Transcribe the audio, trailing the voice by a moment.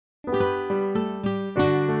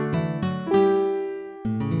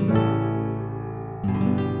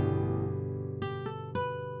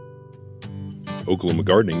Oklahoma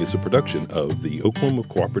Gardening is a production of the Oklahoma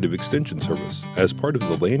Cooperative Extension Service as part of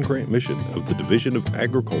the land grant mission of the Division of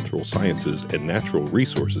Agricultural Sciences and Natural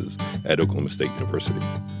Resources at Oklahoma State University,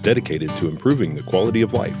 dedicated to improving the quality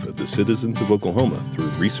of life of the citizens of Oklahoma through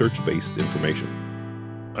research-based information.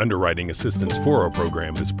 Underwriting assistance for our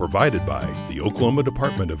program is provided by the Oklahoma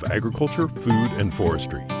Department of Agriculture, Food, and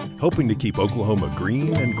Forestry, helping to keep Oklahoma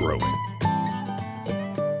green and growing.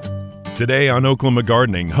 Today on Oklahoma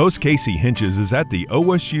Gardening, host Casey Hentges is at the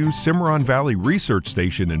OSU Cimarron Valley Research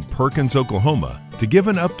Station in Perkins, Oklahoma, to give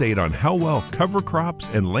an update on how well cover crops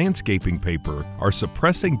and landscaping paper are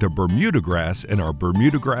suppressing the bermudagrass in our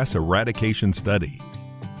bermudagrass eradication study.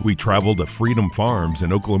 We traveled to Freedom Farms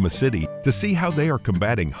in Oklahoma City to see how they are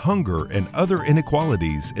combating hunger and other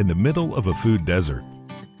inequalities in the middle of a food desert.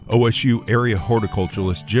 OSU Area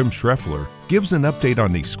Horticulturist Jim Shrefler gives an update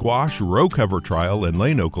on the squash row cover trial in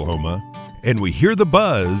Lane, Oklahoma, and we hear the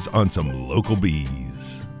buzz on some local bees.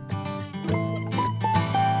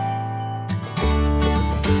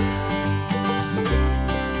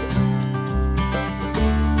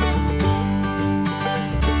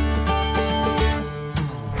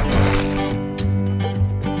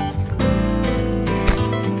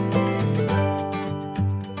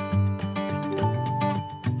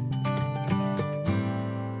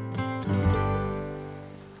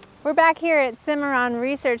 We're back here at Cimarron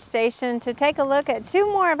Research Station to take a look at two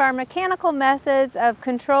more of our mechanical methods of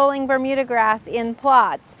controlling bermudagrass in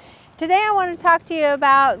plots. Today I want to talk to you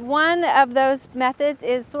about one of those methods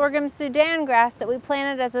is sorghum sudan grass that we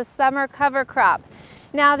planted as a summer cover crop.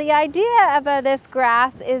 Now the idea of this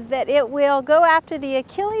grass is that it will go after the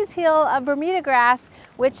Achilles heel of bermudagrass,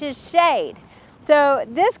 which is shade. So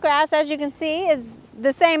this grass, as you can see, is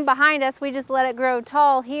the same behind us. We just let it grow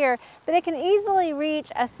tall here, but it can easily reach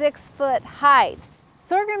a 6-foot height.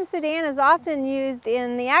 Sorghum sudan is often used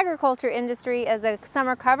in the agriculture industry as a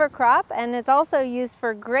summer cover crop, and it's also used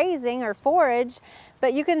for grazing or forage.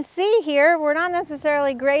 But you can see here, we're not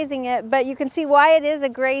necessarily grazing it, but you can see why it is a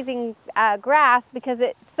grazing grass, because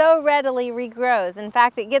it so readily regrows. In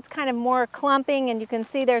fact, it gets kind of more clumping, and you can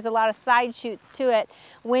see there's a lot of side shoots to it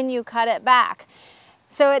when you cut it back.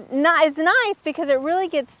 So it's nice because it really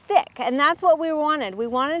gets thick, and that's what we wanted. We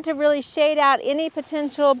wanted to really shade out any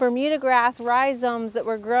potential bermudagrass rhizomes that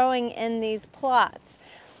were growing in these plots.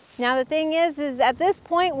 Now the thing is at this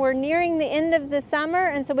point we're nearing the end of the summer,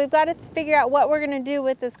 and so we've got to figure out what we're going to do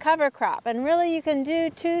with this cover crop. And really you can do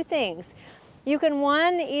two things. You can,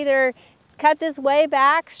 one, either cut this way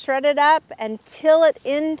back, shred it up, and till it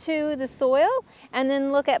into the soil, and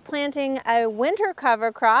then look at planting a winter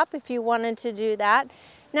cover crop if you wanted to do that.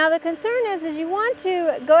 Now the concern is you want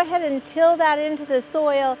to go ahead and till that into the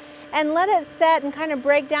soil and let it set and kind of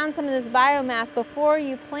break down some of this biomass before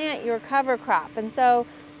you plant your cover crop. And so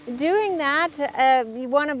doing that, you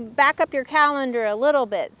want to back up your calendar a little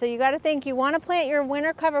bit. So you got to think you want to plant your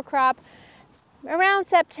winter cover crop around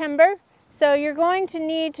September. So you're going to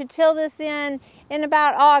need to till this in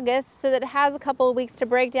about August so that it has a couple of weeks to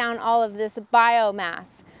break down all of this biomass.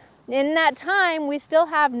 In that time, we still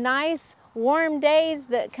have nice warm days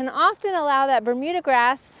that can often allow that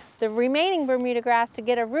bermudagrass, the remaining bermudagrass, to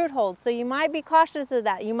get a root hold. So you might be cautious of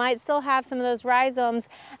that. You might still have some of those rhizomes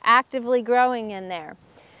actively growing in there.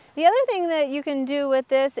 The other thing that you can do with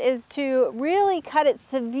this is to really cut it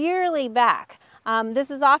severely back. This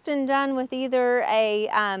is often done with either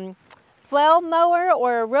a flail mower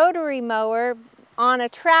or a rotary mower on a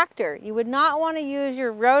tractor. You would not want to use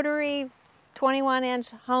your rotary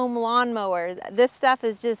 21-inch home lawnmower. This stuff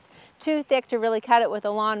is just too thick to really cut it with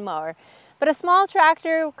a lawnmower. But a small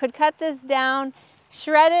tractor could cut this down,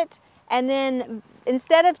 shred it, and then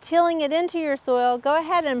instead of tilling it into your soil, go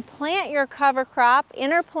ahead and plant your cover crop,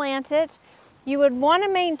 interplant it. You would want to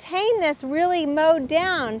maintain this really mowed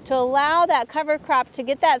down to allow that cover crop to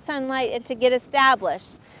get that sunlight and to get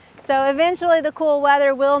established. So eventually the cool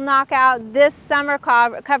weather will knock out this summer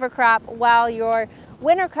cover crop while your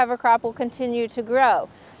winter cover crop will continue to grow.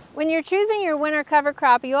 When you're choosing your winter cover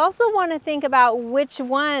crop, you also want to think about which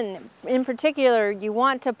one in particular you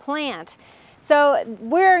want to plant. So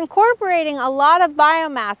we're incorporating a lot of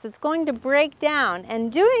biomass that's going to break down,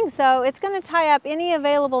 and doing so, it's going to tie up any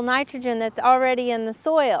available nitrogen that's already in the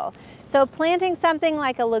soil. So planting something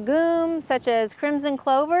like a legume, such as crimson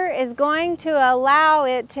clover, is going to allow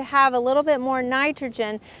it to have a little bit more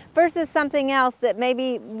nitrogen versus something else that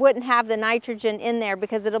maybe wouldn't have the nitrogen in there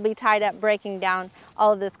because it'll be tied up breaking down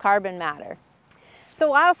all of this carbon matter. So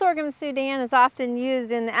while sorghum Sudan is often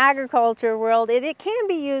used in the agriculture world, it can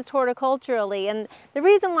be used horticulturally. And the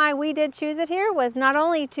reason why we did choose it here was not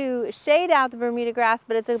only to shade out the Bermuda grass,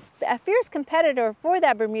 but it's a fierce competitor for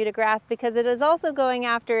that Bermuda grass because it is also going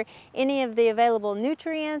after any of the available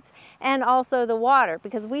nutrients and also the water,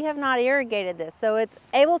 because we have not irrigated this. So it's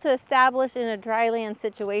able to establish in a dryland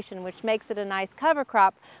situation, which makes it a nice cover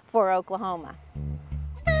crop for Oklahoma.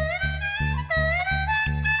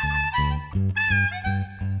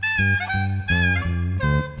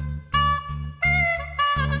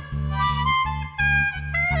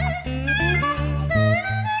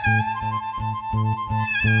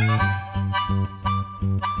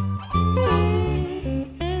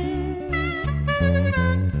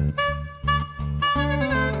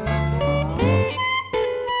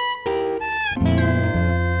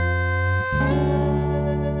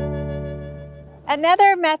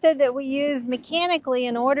 Another method that we use mechanically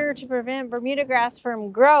in order to prevent Bermuda grass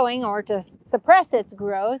from growing or to suppress its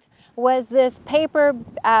growth was this paper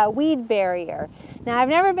weed barrier. Now, I've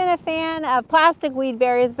never been a fan of plastic weed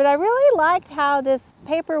barriers, but I really liked how this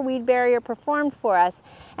paper weed barrier performed for us.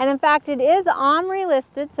 And in fact, it is OMRI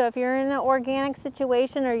listed, so if you're in an organic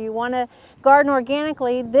situation or you want to garden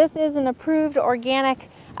organically, this is an approved organic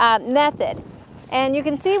method. And you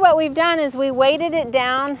can see what we've done is we weighted it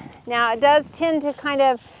down. Now it does tend to kind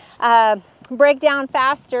of break down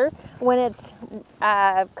faster when it's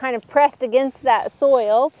kind of pressed against that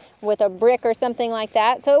soil with a brick or something like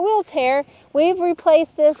that. So it will tear. We've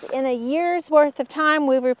replaced this in a year's worth of time.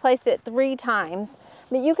 We've replaced it 3 times.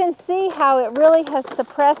 But you can see how it really has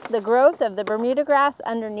suppressed the growth of the Bermuda grass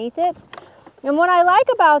underneath it. And what I like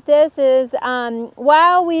about this is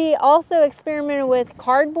while we also experimented with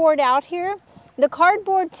cardboard out here, the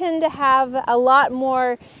cardboard tend to have a lot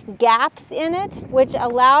more gaps in it, which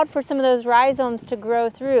allowed for some of those rhizomes to grow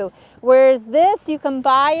through. Whereas this, you can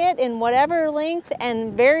buy it in whatever length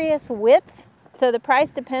and various widths, so the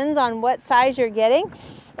price depends on what size you're getting.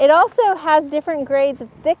 It also has different grades of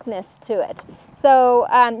thickness to it. So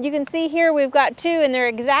you can see here we've got 2 and they're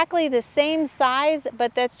exactly the same size,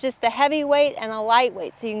 but that's just a heavyweight and a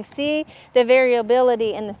lightweight. So you can see the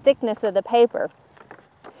variability in the thickness of the paper.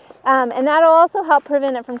 And that'll also help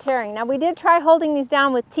prevent it from tearing. Now we did try holding these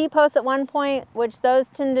down with T-posts at one point, which those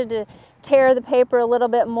tended to tear the paper a little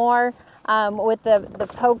bit more with the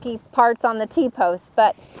pokey parts on the T-posts.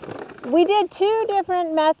 But we did 2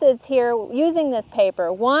 different methods here using this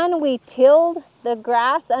paper. One, we tilled the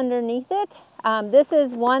grass underneath it. This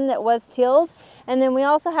is one that was tilled. And then we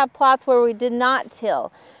also have plots where we did not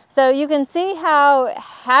till. So you can see how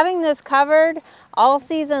having this covered all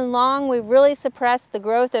season long, we've really suppressed the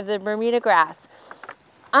growth of the Bermuda grass.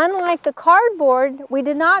 Unlike the cardboard, we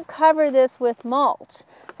did not cover this with mulch.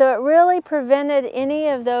 So it really prevented any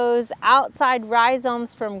of those outside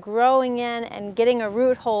rhizomes from growing in and getting a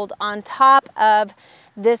root hold on top of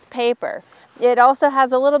this paper. It also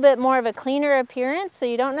has a little bit more of a cleaner appearance, so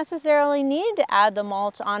you don't necessarily need to add the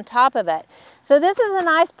mulch on top of it. So this is a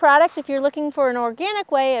nice product if you're looking for an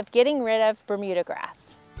organic way of getting rid of Bermuda grass.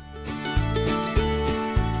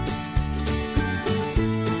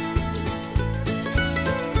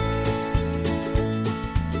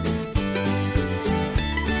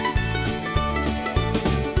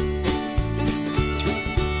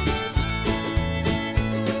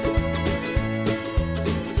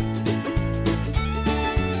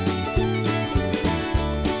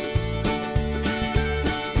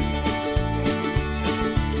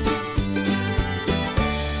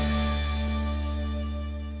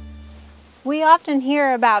 We often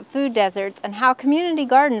hear about food deserts and how community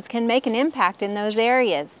gardens can make an impact in those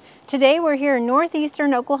areas. Today we're here in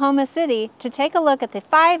northeastern Oklahoma City to take a look at the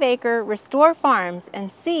 5-acre Restore Farms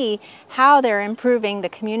and see how they're improving the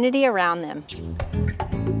community around them.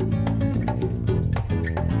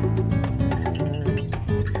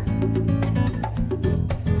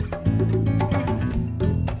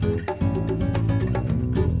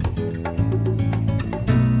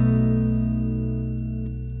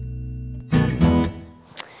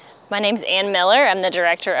 My name's Ann Miller. I'm the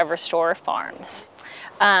director of Restore Farms.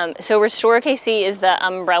 So Restore OKC is the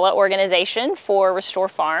umbrella organization for Restore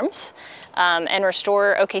Farms. And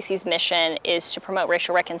Restore OKC's mission is to promote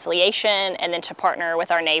racial reconciliation and then to partner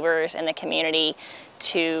with our neighbors and the community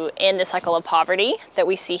to end the cycle of poverty that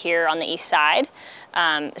we see here on the east side.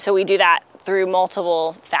 So we do that through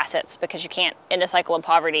multiple facets because you can't end a cycle of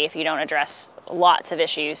poverty if you don't address lots of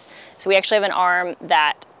issues. So we actually have an arm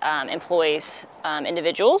that employs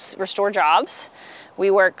individuals, Restore Jobs. We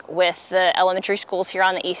work with the elementary schools here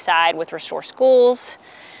on the east side with Restore Schools.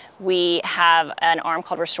 We have an arm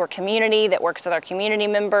called Restore Community that works with our community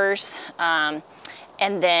members.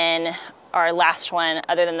 And then our last one,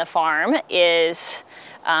 other than the farm, is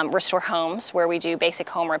Restore Homes, where we do basic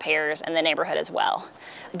home repairs in the neighborhood as well.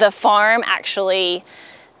 The farm actually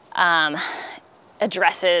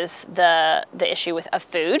addresses the issue of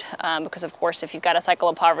food, because of course if you've got a cycle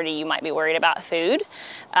of poverty, you might be worried about food.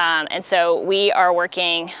 And so we are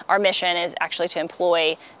working, our mission is actually to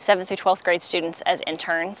employ 7th through 12th grade students as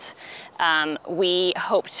interns. We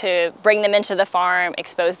hope to bring them into the farm,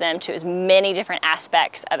 expose them to as many different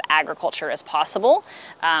aspects of agriculture as possible,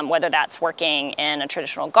 whether that's working in a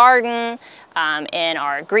traditional garden, in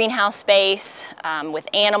our greenhouse space, with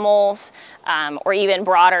animals, or even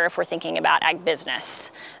broader if we're thinking about ag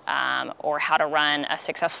business, or how to run a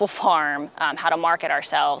successful farm, how to market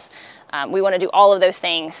ourselves. We want to do all of those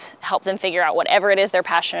things, help them figure out whatever it is they're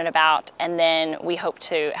passionate about, and then we hope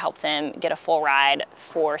to help them get a full ride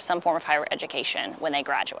for some form of higher education when they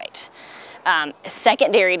graduate.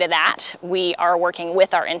 Secondary to that, we are working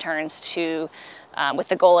with our interns to with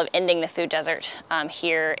the goal of ending the food desert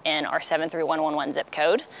here in our 73111 zip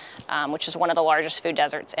code, which is one of the largest food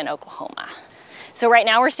deserts in Oklahoma. So right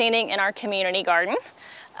now we're standing in our community garden.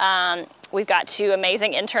 We've got 2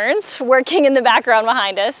 amazing interns working in the background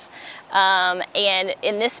behind us. And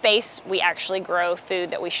in this space, we actually grow food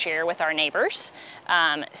that we share with our neighbors.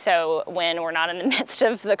 So when we're not in the midst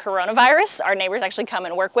of the coronavirus, our neighbors actually come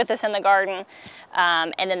and work with us in the garden,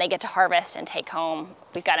 and then they get to harvest and take home.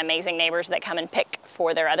 We've got amazing neighbors that come and pick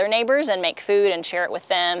for their other neighbors and make food and share it with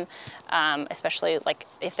them, especially like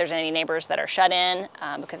if there's any neighbors that are shut in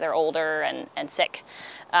because they're older and sick.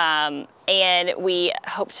 And we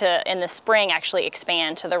hope to, in the spring, actually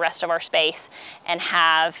expand to the rest of our space and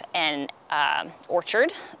have an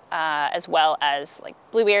orchard, as well as like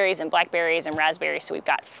blueberries and blackberries and raspberries, so we've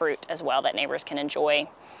got fruit as well that neighbors can enjoy.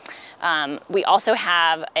 We also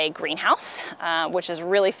have a greenhouse, which is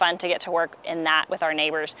really fun to get to work in that with our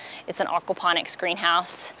neighbors. It's an aquaponics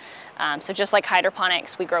greenhouse. So just like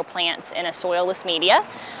hydroponics, we grow plants in a soilless media,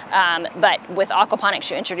 but with aquaponics,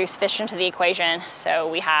 you introduce fish into the equation. So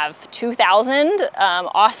we have 2,000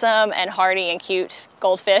 awesome and hardy and cute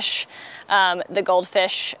goldfish. The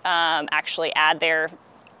goldfish actually add their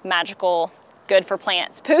magical good for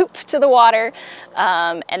plants poop to the water,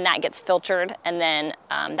 and that gets filtered, and then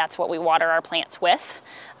that's what we water our plants with.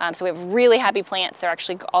 So we have really happy plants. They're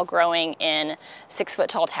actually all growing in 6-foot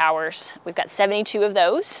tall towers. We've got 72 of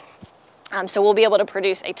those. So we'll be able to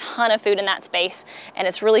produce a ton of food in that space, and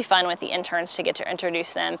it's really fun with the interns to get to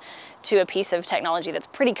introduce them to a piece of technology that's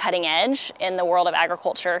pretty cutting edge in the world of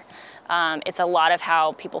agriculture. It's a lot of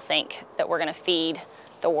how people think that we're going to feed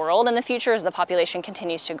the world in the future as the population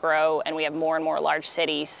continues to grow and we have more and more large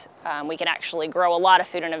cities. We can actually grow a lot of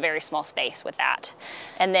food in a very small space with that.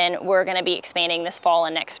 And then we're going to be expanding this fall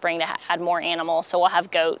and next spring to add more animals, so we'll have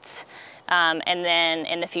goats. And then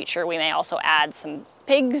in the future we may also add some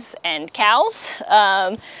pigs and cows.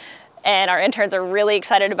 And our interns are really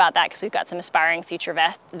excited about that because we've got some aspiring future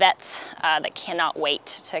vets that cannot wait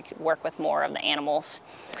to work with more of the animals.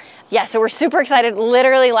 Yeah, so we're super excited.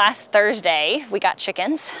 Literally last Thursday, we got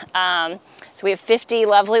chickens. So we have 50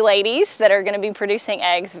 lovely ladies that are gonna be producing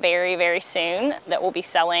eggs very, very soon that we'll be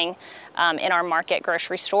selling in our market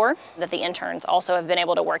grocery store, that the interns also have been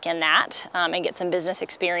able to work in that and get some business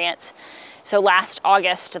experience. So last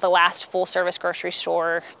August, the last full service grocery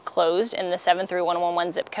store closed in the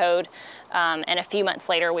 73111 zip code. And a few months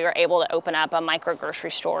later, we were able to open up a micro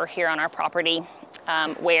grocery store here on our property,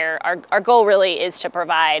 where our goal really is to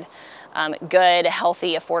provide good,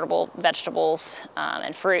 healthy, affordable vegetables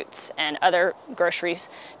and fruits and other groceries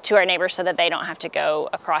to our neighbors so that they don't have to go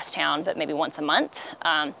across town, but maybe once a month.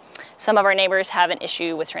 Some of our neighbors have an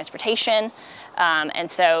issue with transportation, and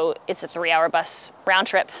so it's a 3-hour round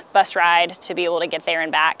trip bus ride to be able to get there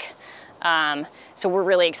and back. So we're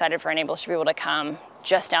really excited for our neighbors to be able to come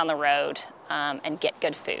just down the road and get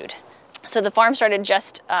good food. So the farm started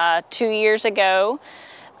just 2 years ago,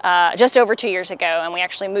 just over 2 years ago, and we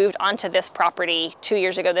actually moved onto this property 2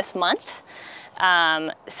 years ago this month.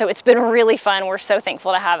 So it's been really fun. We're so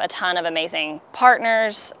thankful to have a ton of amazing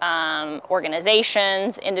partners,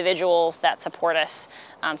 organizations, individuals that support us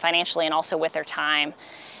financially and also with their time.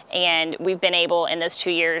 And we've been able in those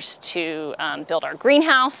 2 years to build our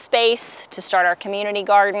greenhouse space, to start our community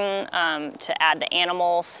garden, to add the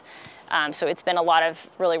animals. So it's been a lot of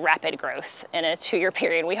really rapid growth in a 2-year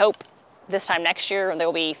period. We hope this time next year there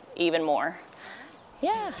will be even more.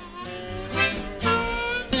 Yeah.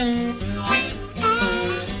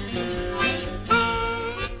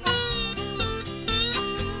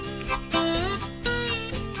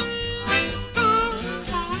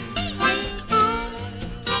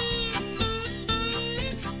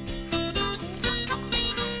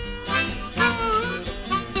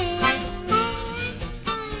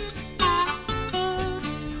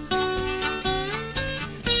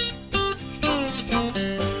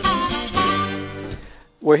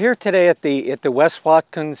 We're here today at the West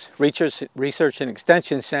Watkins Research and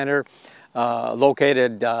Extension Center,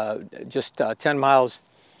 located just 10 miles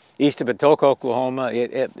east of Atoka, Oklahoma,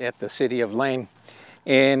 at the city of Lane.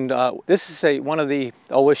 And this is one of the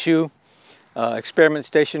OSU experiment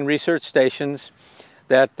station research stations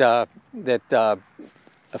that a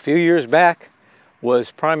few years back was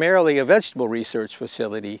primarily a vegetable research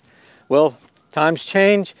facility. Well, times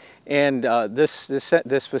change, and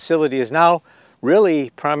this facility is now really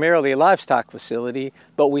primarily a livestock facility,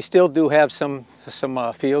 but we still do have some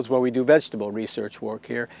fields where we do vegetable research work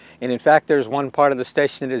here. And in fact, there's one part of the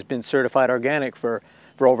station that has been certified organic for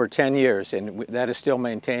over 10 years, and that is still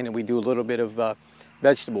maintained, and we do a little bit of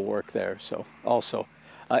vegetable work there, so also.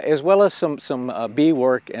 As well as some bee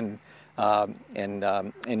work and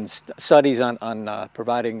studies on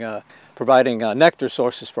providing nectar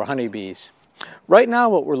sources for honeybees. Right now,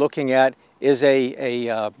 what we're looking at is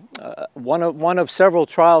one of several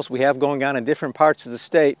trials we have going on in different parts of the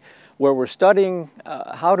state, where we're studying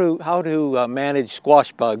how to manage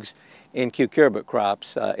squash bugs in cucurbit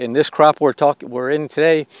crops. In this crop we're in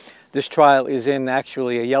today, this trial is in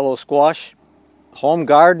actually a yellow squash. Home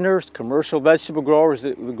gardeners, commercial vegetable growers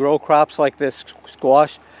that grow crops like this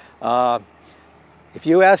squash, if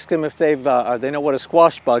you ask them if they know what a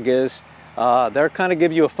squash bug is, they'll kind of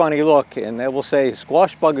give you a funny look, and they will say,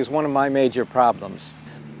 squash bug is one of my major problems.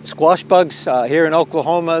 Squash bugs here in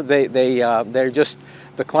Oklahoma, they're just,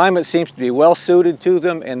 the climate seems to be well suited to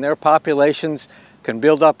them, and their populations can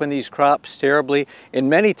build up in these crops terribly. And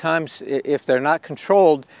many times, if they're not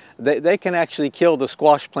controlled, they can actually kill the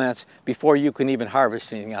squash plants before you can even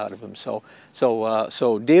harvest anything out of them. So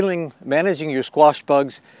managing your squash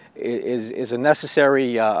bugs is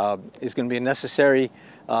going to be a necessary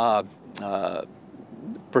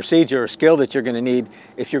procedure or skill that you're going to need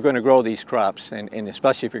if you're going to grow these crops, and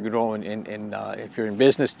especially if you're growing if you're in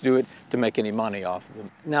business to do it to make any money off of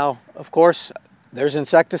them. Now, of course, there's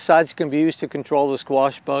insecticides that can be used to control the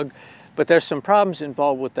squash bug, but there's some problems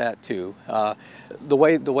involved with that too. The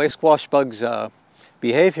way squash bugs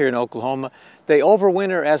behave here in Oklahoma, they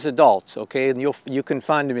overwinter as adults, okay, and you can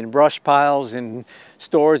find them in brush piles, in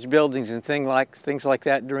storage buildings, and things like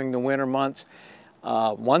that during the winter months.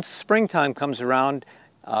 Once springtime comes around,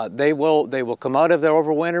 they will come out of their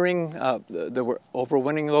overwintering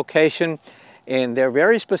location, and they're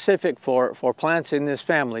very specific for plants in this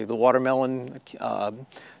family, the watermelon,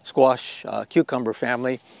 squash, cucumber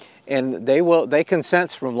family, and they can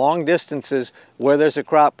sense from long distances where there's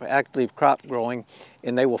a active crop growing,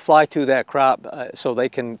 and they will fly to that crop so they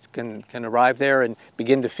can arrive there and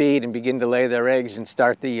begin to feed and begin to lay their eggs and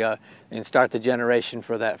start the generation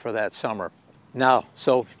for that summer. Now,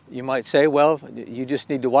 so you might say, well, you just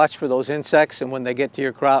need to watch for those insects, and when they get to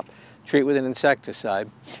your crop, treat with an insecticide.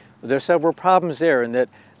 There's several problems there, in that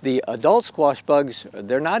the adult squash bugs,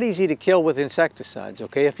 they're not easy to kill with insecticides,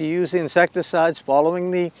 okay? If you use the insecticides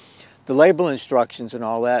following the label instructions and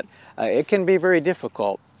all that, it can be very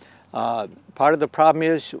difficult. Part of the problem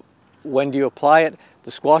is, when do you apply it? The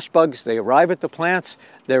squash bugs, they arrive at the plants.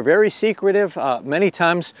 They're very secretive. Many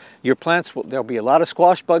times your plants, there'll be a lot of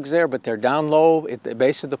squash bugs there, but they're down low at the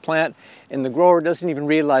base of the plant, and the grower doesn't even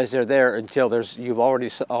realize they're there until you've already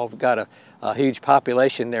got a huge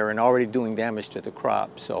population there and already doing damage to the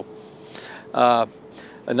crop. So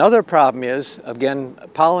another problem is, again,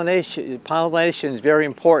 pollination. Pollination is very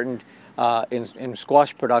important in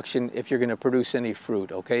squash production if you're going to produce any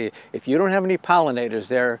fruit, okay? If you don't have any pollinators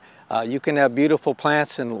there, you can have beautiful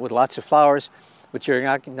plants and with lots of flowers, but you're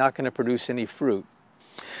not going to produce any fruit.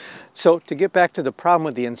 So to get back to the problem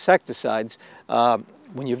with the insecticides,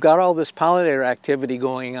 when you've got all this pollinator activity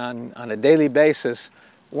going on a daily basis,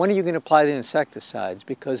 when are you going to apply the insecticides?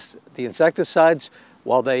 Because the insecticides,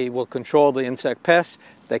 while they will control the insect pests,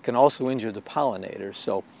 they can also injure the pollinators.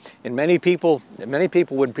 So, and many people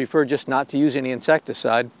would prefer just not to use any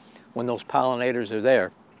insecticide when those pollinators are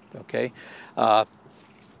there. Okay,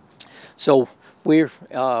 so we're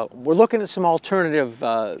looking at some alternative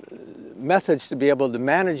methods to be able to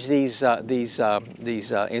manage these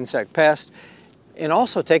insect pests, and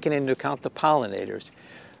also taking into account the pollinators.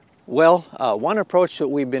 Well, one approach that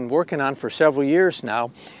we've been working on for several years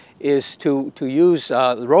now is to use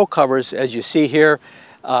the row covers, as you see here,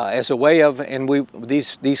 as a way of, and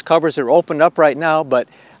these covers are opened up right now, but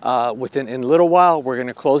in a little while we're going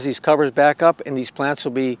to close these covers back up, and these plants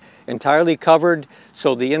will be entirely covered,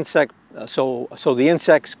 so the insects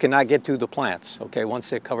cannot get to the plants, okay,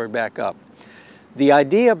 once they're covered back up. The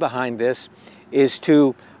idea behind this is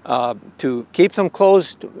to keep them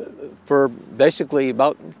closed for basically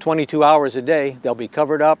about 22 hours a day. They'll be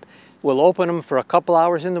covered up. We'll open them for a couple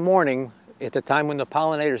hours in the morning at the time when the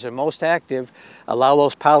pollinators are most active, allow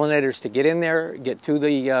those pollinators to get in there, get to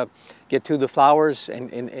the flowers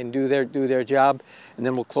and do their job, and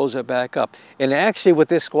then we'll close it back up. And actually with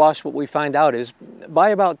this squash, what we find out is by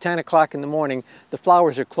about 10 o'clock in the morning, the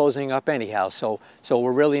flowers are closing up anyhow. So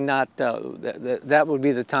we're really not, that would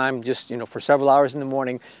be the time, just, you know, for several hours in the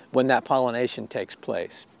morning when that pollination takes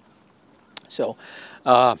place. So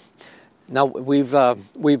now we've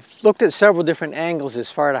looked at several different angles as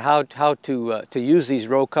far as how to use these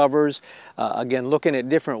row covers. Again, looking at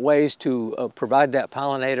different ways to provide that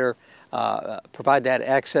pollinator, provide that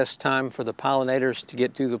access time for the pollinators to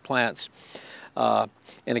get to the plants.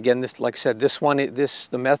 And again, this, like I said,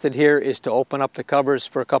 the method here is to open up the covers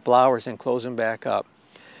for a couple hours and close them back up.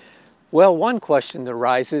 Well, one question that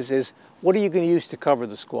arises is, what are you going to use to cover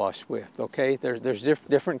the squash with? Okay, there's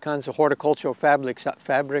different kinds of horticultural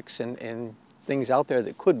fabrics and things out there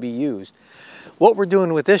that could be used. What we're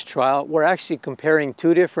doing with this trial, we're actually comparing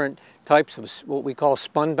two different types of what we call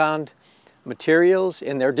spun-bound materials,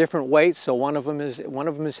 and they're different weights. So one of them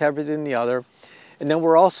is heavier than the other. And then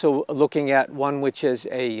we're also looking at one which is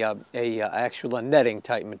actual netting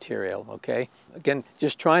type material, okay? Again,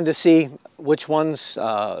 just trying to see which ones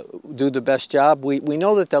do the best job. We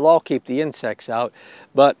know that they'll all keep the insects out,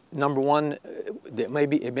 but number one, it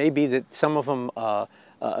may be that some of them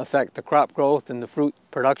affect the crop growth and the fruit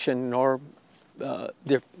production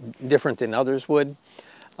different than others would.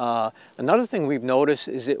 Another thing we've noticed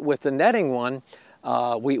is that with the netting one,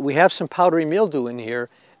 we have some powdery mildew in here,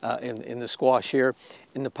 in the squash here,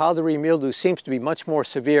 and the powdery mildew seems to be much more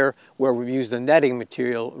severe where we've used the netting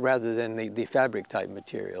material rather than the fabric type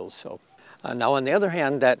materials. So now on the other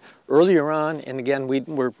hand, that earlier on, and again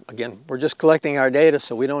we're just collecting our data,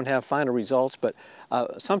 so we don't have final results, but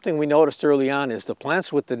something we noticed early on is the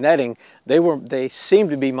plants with the netting, they seem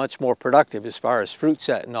to be much more productive as far as fruit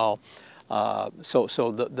set and all.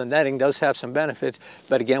 So the netting does have some benefits,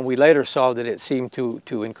 but again, we later saw that it seemed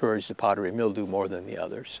to encourage the powdery mildew more than the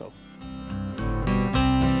others. So.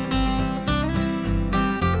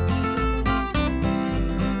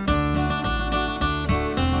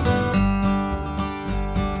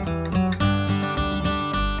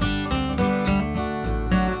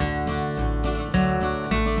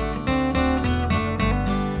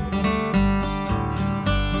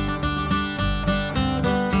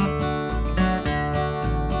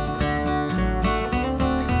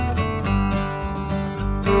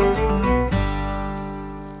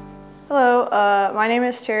 My name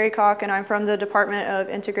is Teri Cocke and I'm from the Department of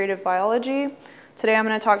Integrative Biology. Today I'm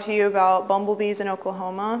going to talk to you about bumblebees in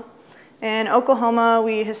Oklahoma. In Oklahoma,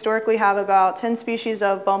 we historically have about 10 species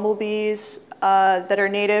of bumblebees that are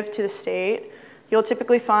native to the state. You'll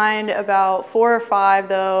typically find about 4 or 5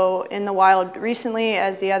 though in the wild recently,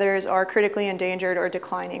 as the others are critically endangered or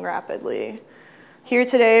declining rapidly. Here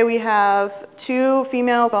today we have 2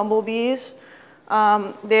 female bumblebees.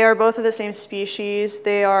 They are both of the same species.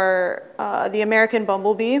 They are the American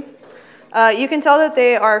bumblebee. You can tell that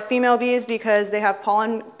they are female bees because they have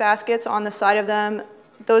pollen baskets on the side of them.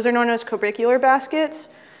 Those are known as cobricular baskets.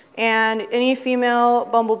 And any female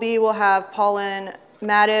bumblebee will have pollen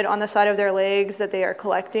matted on the side of their legs that they are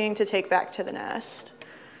collecting to take back to the nest.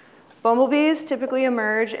 Bumblebees typically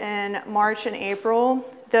emerge in March and April.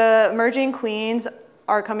 The emerging queens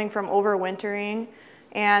are coming from overwintering,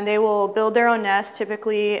 and they will build their own nest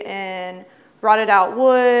typically in rotted out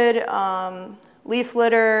wood, leaf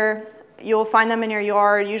litter. You'll find them in your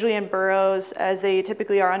yard, usually in burrows, as they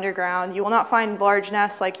typically are underground. You will not find large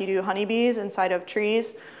nests like you do honeybees inside of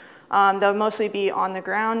trees. They'll mostly be on the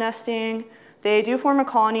ground nesting. They do form a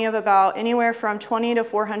colony of about anywhere from 20 to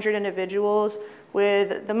 400 individuals,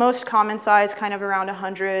 with the most common size kind of around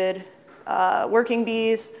 100 working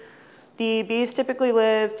bees. The bees typically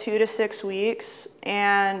live 2 to 6 weeks,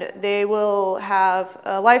 and they will have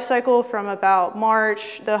a life cycle from about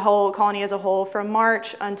March, the whole colony as a whole, from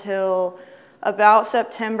March until about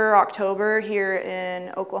September, October here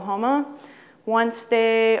in Oklahoma. Once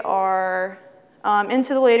they are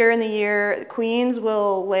into the later in the year, queens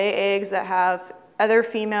will lay eggs that have other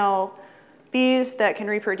female bees that can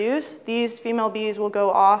reproduce. These female bees will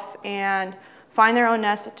go off and find their own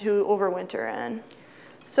nest to overwinter in.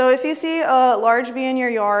 So if you see a large bee in your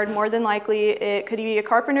yard, more than likely it could be a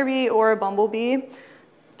carpenter bee or a bumblebee.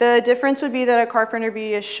 The difference would be that a carpenter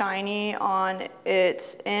bee is shiny on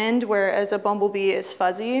its end, whereas a bumblebee is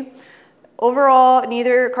fuzzy. Overall,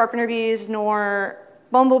 neither carpenter bees nor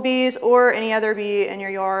bumblebees or any other bee in your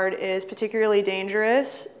yard is particularly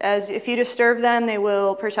dangerous, as if you disturb them, they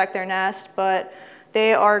will protect their nest, but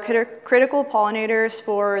they are critical pollinators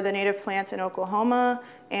for the native plants in Oklahoma,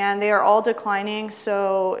 and they are all declining,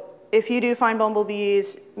 so if you do find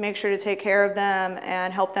bumblebees, make sure to take care of them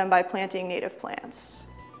and help them by planting native plants.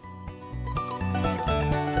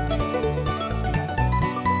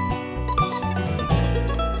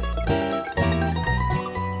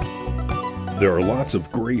 There are lots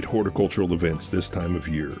of great horticultural events this time of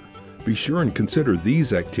year. Be sure and consider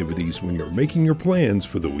these activities when you're making your plans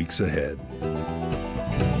for the weeks ahead.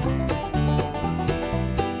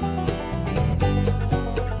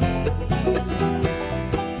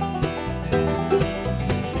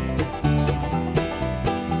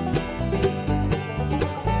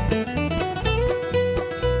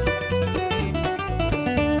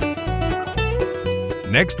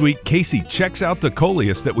 Next week, Casey checks out the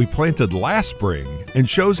coleus that we planted last spring and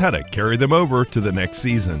shows how to carry them over to the next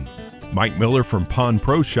season. Mike Miller from Pond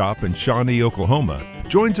Pro Shop in Shawnee, Oklahoma,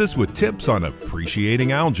 joins us with tips on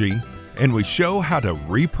appreciating algae, and we show how to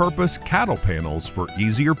repurpose cattle panels for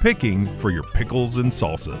easier picking for your pickles and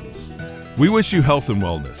salsas. We wish you health and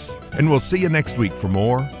wellness, and we'll see you next week for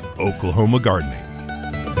more Oklahoma gardening.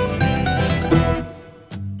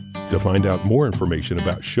 To find out more information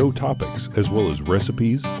about show topics, as well as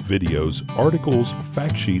recipes, videos, articles,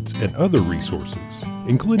 fact sheets, and other resources,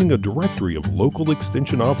 including a directory of local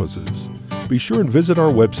extension offices, be sure and visit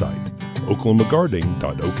our website,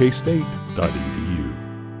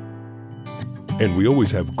 oklahomagardening.okstate.edu. And we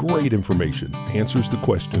always have great information, answers to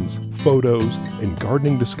questions, photos, and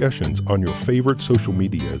gardening discussions on your favorite social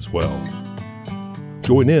media as well.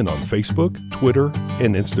 Join in on Facebook, Twitter,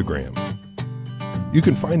 and Instagram. You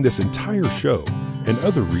can find this entire show and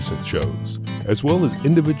other recent shows, as well as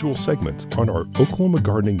individual segments on our Oklahoma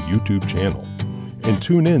Gardening YouTube channel. And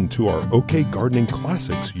tune in to our OK Gardening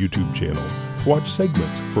Classics YouTube channel to watch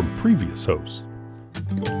segments from previous hosts.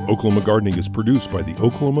 Oklahoma Gardening is produced by the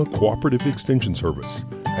Oklahoma Cooperative Extension Service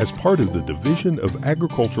as part of the Division of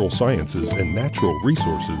Agricultural Sciences and Natural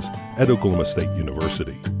Resources at Oklahoma State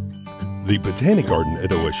University. The Botanic Garden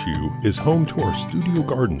at OSU is home to our studio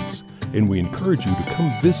gardens, and we encourage you to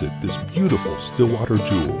come visit this beautiful Stillwater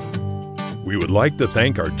jewel. We would like to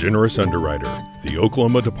thank our generous underwriter, the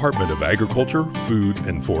Oklahoma Department of Agriculture, Food,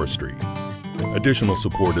 and Forestry. Additional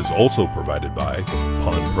support is also provided by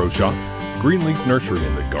Pond Pro Shop, Greenleaf Nursery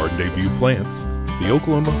and the Garden Debut Plants, the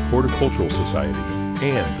Oklahoma Horticultural Society,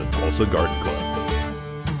 and the Tulsa Garden Club.